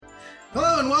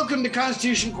Hello and welcome to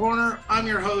Constitution Corner. I'm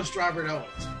your host, Robert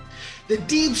Owens. The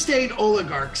deep state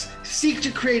oligarchs seek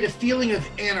to create a feeling of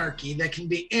anarchy that can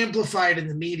be amplified in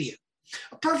the media.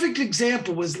 A perfect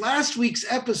example was last week's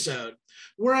episode,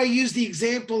 where I used the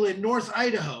example in North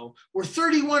Idaho, where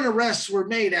 31 arrests were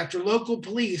made after local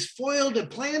police foiled a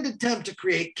planned attempt to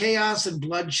create chaos and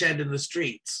bloodshed in the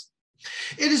streets.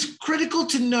 It is critical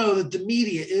to know that the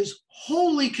media is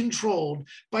wholly controlled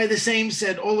by the same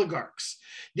said oligarchs.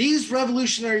 These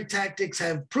revolutionary tactics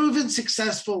have proven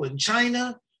successful in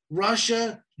China,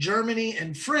 Russia, Germany,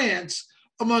 and France,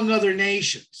 among other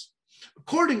nations.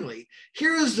 Accordingly,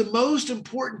 here is the most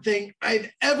important thing I've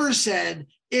ever said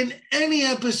in any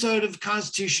episode of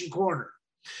Constitution Corner.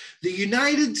 The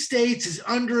United States is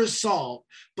under assault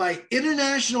by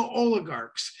international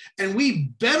oligarchs, and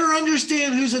we better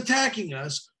understand who's attacking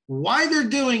us, why they're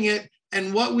doing it,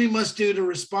 and what we must do to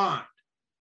respond.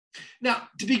 Now,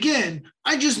 to begin,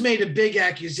 I just made a big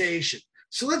accusation.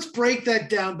 So let's break that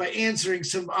down by answering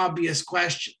some obvious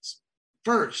questions.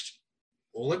 First,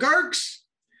 oligarchs?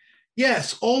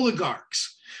 Yes,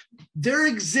 oligarchs. There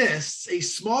exists a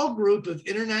small group of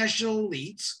international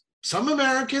elites, some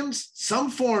Americans, some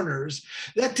foreigners,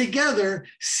 that together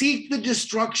seek the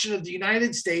destruction of the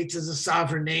United States as a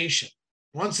sovereign nation.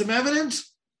 Want some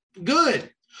evidence?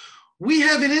 Good. We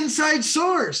have an inside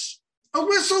source, a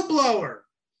whistleblower.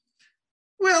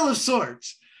 Well, of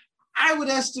sorts. I would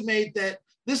estimate that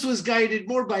this was guided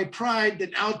more by pride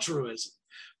than altruism.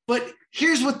 But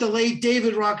here's what the late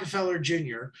David Rockefeller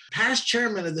Jr., past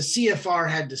chairman of the CFR,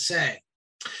 had to say.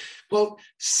 Quote,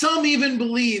 some even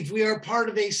believe we are part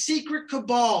of a secret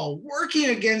cabal working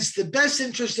against the best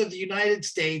interest of the United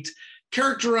States,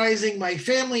 characterizing my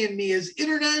family and me as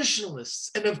internationalists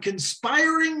and of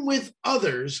conspiring with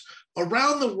others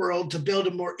around the world to build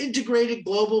a more integrated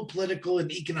global political and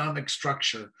economic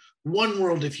structure, one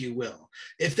world, if you will.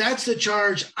 If that's the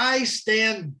charge, I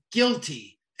stand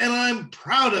guilty, and I'm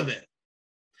proud of it.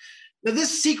 Now,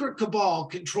 this secret cabal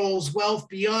controls wealth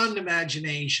beyond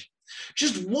imagination.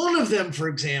 Just one of them, for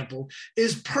example,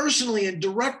 is personally in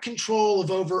direct control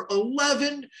of over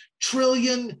 $11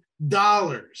 trillion.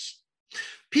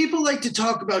 People like to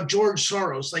talk about George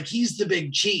Soros like he's the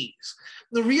big cheese.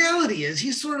 The reality is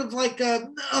he's sort of like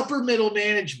upper middle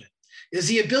management. Is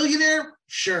he a billionaire?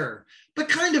 Sure, but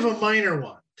kind of a minor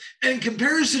one. And in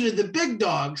comparison to the big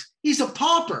dogs, he's a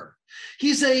pauper.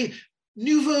 He's a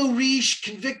nouveau riche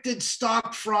convicted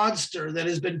stock fraudster that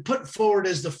has been put forward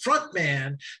as the front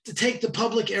man to take the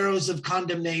public arrows of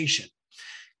condemnation.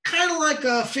 Kind of like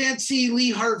a fancy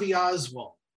Lee Harvey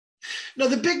Oswald. Now,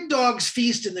 the big dogs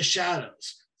feast in the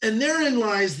shadows, and therein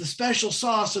lies the special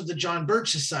sauce of the John Birch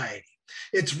Society.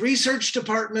 Its research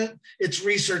department, its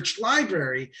research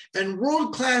library, and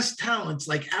world-class talents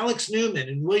like Alex Newman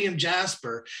and William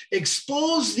Jasper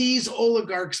expose these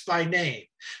oligarchs by name,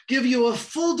 give you a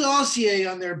full dossier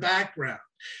on their background,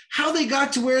 how they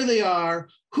got to where they are,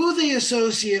 who they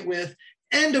associate with,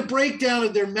 and a breakdown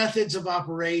of their methods of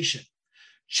operation.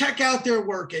 Check out their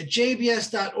work at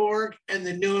jbs.org and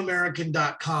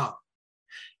thenewamerican.com.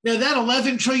 Now, that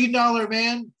 $11 trillion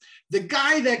man, the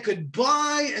guy that could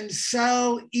buy and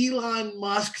sell Elon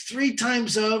Musk 3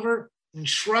 times over and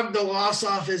shrug the loss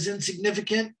off as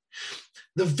insignificant,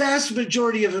 the vast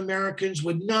majority of Americans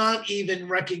would not even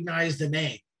recognize the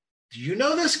name. Do you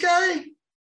know this guy?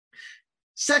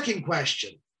 Second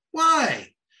question,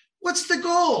 why? What's the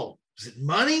goal? Is it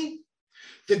money?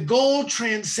 The goal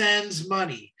transcends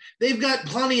money. They've got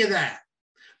plenty of that.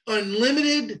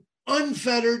 Unlimited,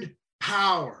 unfettered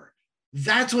power.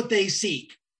 That's what they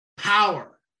seek.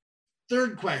 Power.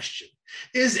 Third question,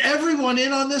 is everyone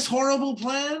in on this horrible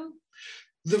plan?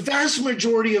 The vast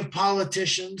majority of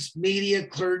politicians, media,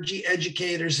 clergy,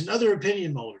 educators, and other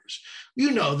opinion holders,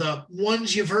 you know, the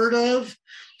ones you've heard of,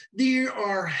 they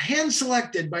are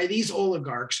hand-selected by these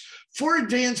oligarchs for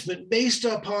advancement based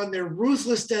upon their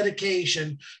ruthless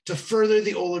dedication to further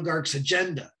the oligarchs'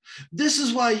 agenda. This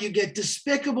is why you get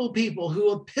despicable people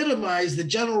who epitomize the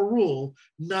general rule,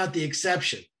 not the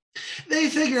exception. They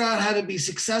figure out how to be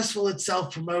successful at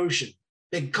self-promotion.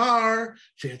 Big car,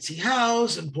 fancy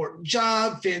house, important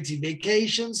job, fancy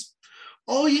vacations.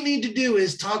 All you need to do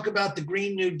is talk about the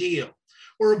Green New Deal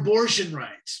or abortion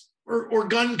rights or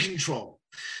gun control.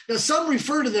 Now, some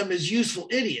refer to them as useful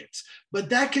idiots, but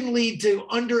that can lead to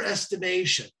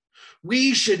underestimation.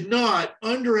 We should not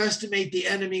underestimate the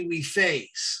enemy we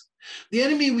face. The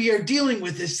enemy we are dealing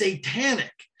with is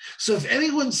satanic. So if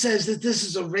anyone says that this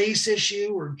is a race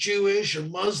issue or Jewish or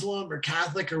Muslim or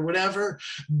Catholic or whatever,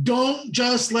 don't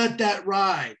just let that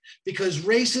ride, because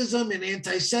racism and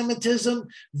anti-Semitism,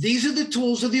 these are the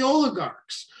tools of the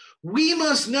oligarchs. We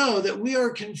must know that we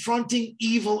are confronting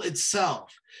evil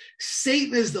itself.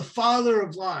 Satan is the father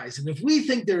of lies. And if we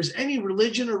think there's any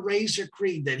religion or race or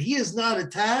creed that he has not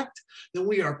attacked, then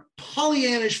we are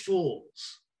Pollyannish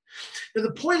fools. Now,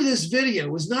 the point of this video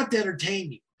was not to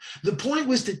entertain you. The point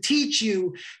was to teach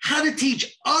you how to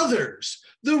teach others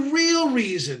the real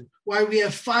reason why we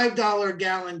have $5 a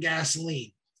gallon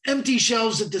gasoline, empty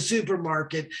shelves at the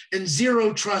supermarket, and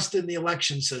zero trust in the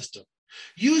election system.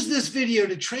 Use this video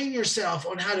to train yourself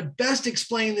on how to best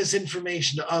explain this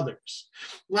information to others.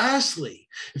 Lastly,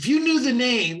 if you knew the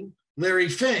name Larry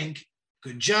Fink,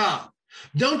 good job.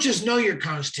 Don't just know your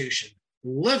Constitution,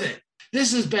 live it.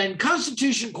 This has been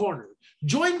Constitution Corner.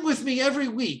 Join with me every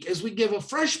week as we give a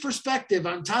fresh perspective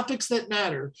on topics that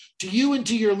matter to you and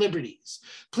to your liberties.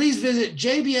 Please visit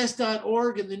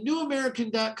jbs.org and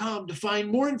thenewamerican.com to find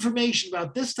more information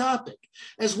about this topic,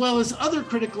 as well as other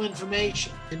critical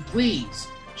information. And please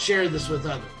share this with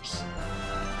others.